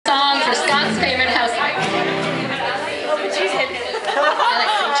Mom's favorite housewife. Oh, but she's hidden it.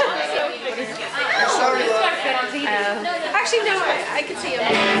 Sorry, love. Actually, no, I can see him.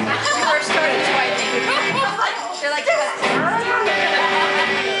 We were starting swiping. They're like,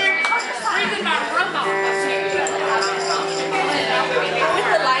 with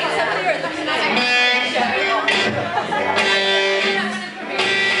the lights up there, or the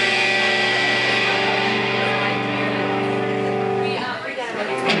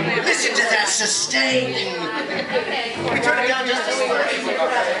Listen to that sustaining. We turn it down just a smidge.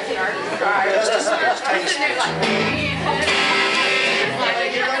 Just a smidge. Tiny smidge.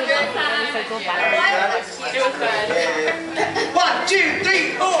 It was good. 1, 2,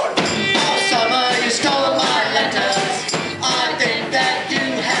 3, 4. All summer you stole my letters. I think that you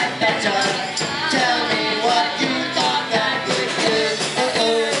had better tell me what you thought that would do.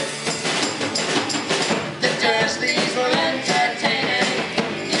 The Dursleys were entertaining.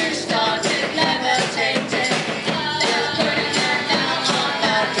 You started levitating. Is putting you down on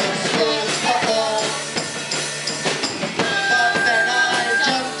out of school. But then I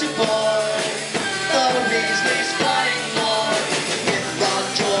jumped aboard the Weasley's flying lord with Ron,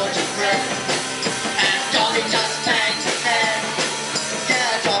 George, and Fred, and Dobby just banged his head.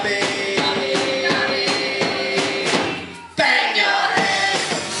 Yeah, Dobby, bang your head.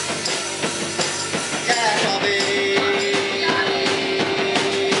 Yeah, Dobby,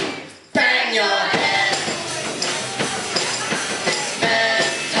 bang your head. This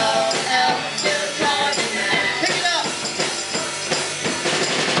mental elf will drive you mad. Pick it up.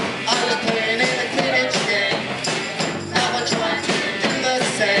 I was playing in a Quidditch game. Now I'm trying to do the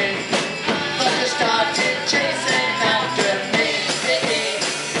same, but you started chasing after me.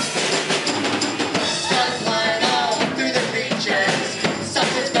 Started flying all through the bleachers.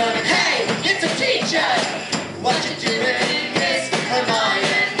 Something's burning. Hey, it's a teacher. What you doing, Miss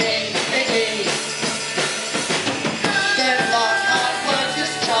Hermione? Then Lockhart was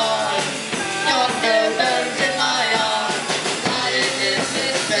discharged. Your nose in my arm, lying in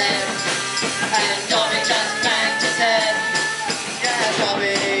his bed, and Dobby just banged his head. Yeah,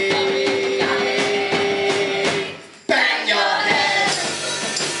 Dobby, bang your head.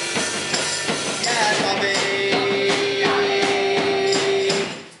 Yeah, Dobby,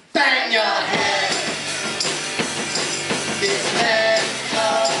 bang your head. This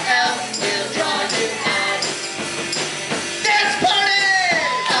mental elf will drive you mad. Dance party!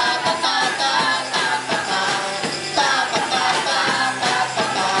 Ba ba ba ba ba ba ba. Ba ba ba ba ba ba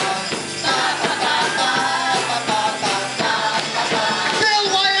ba. Ba ba ba ba ba ba ba ba ba. Bill,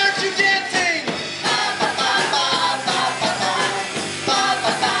 why aren't you dancing? Ba ba ba ba ba ba ba. Ba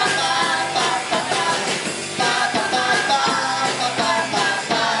ba ba ba ba ba ba. Ba ba ba ba ba ba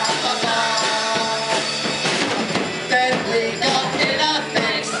ba ba ba. Then we got in a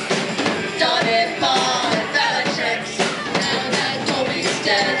fix, done it by Bellatrix. Now that Dobby's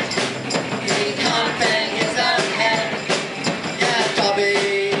dead, he can't bang his own head. Yeah, Dobby,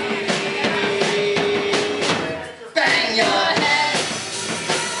 bang your head.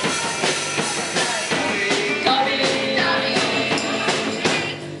 Dobby,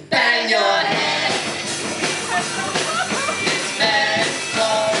 bang your head. This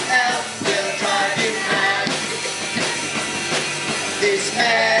mental elf will drive you mad. This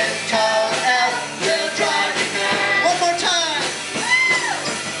mental elf will drive you mad. One more time.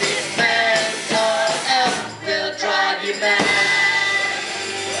 This mental elf will drive you mad.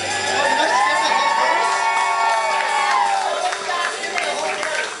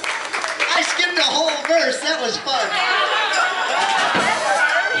 I skipped a whole verse. That was fun.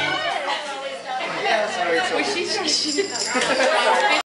 Yeah, sorry.